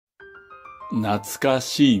懐か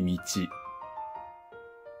しい道。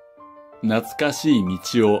懐かしい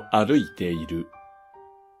道を歩いている。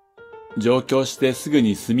上京してすぐ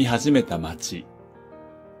に住み始めた町。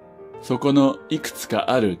そこのいくつ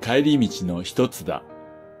かある帰り道の一つだ。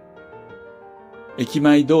駅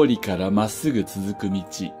前通りからまっすぐ続く道。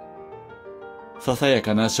ささや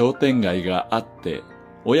かな商店街があって、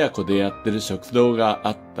親子でやってる食堂があ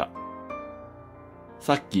った。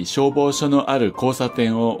さっき消防署のある交差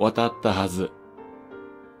点を渡ったはず。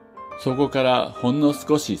そこからほんの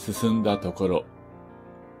少し進んだところ。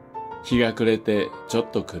日が暮れてちょっ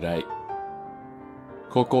と暗い。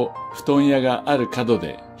ここ、布団屋がある角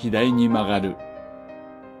で左に曲がる。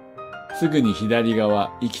すぐに左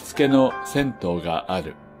側、行きつけの銭湯があ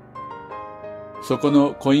る。そこ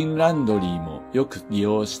のコインランドリーもよく利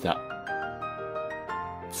用した。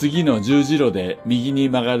次の十字路で右に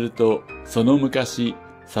曲がると、その昔、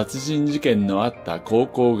殺人事件のあった高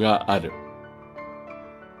校がある。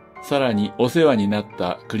さらにお世話になっ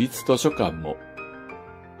た区立図書館も。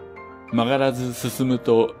曲がらず進む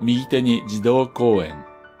と右手に児童公園。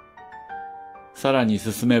さらに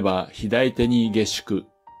進めば左手に下宿。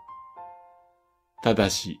ただ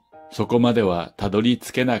し、そこまでは辿り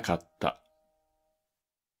着けなかった。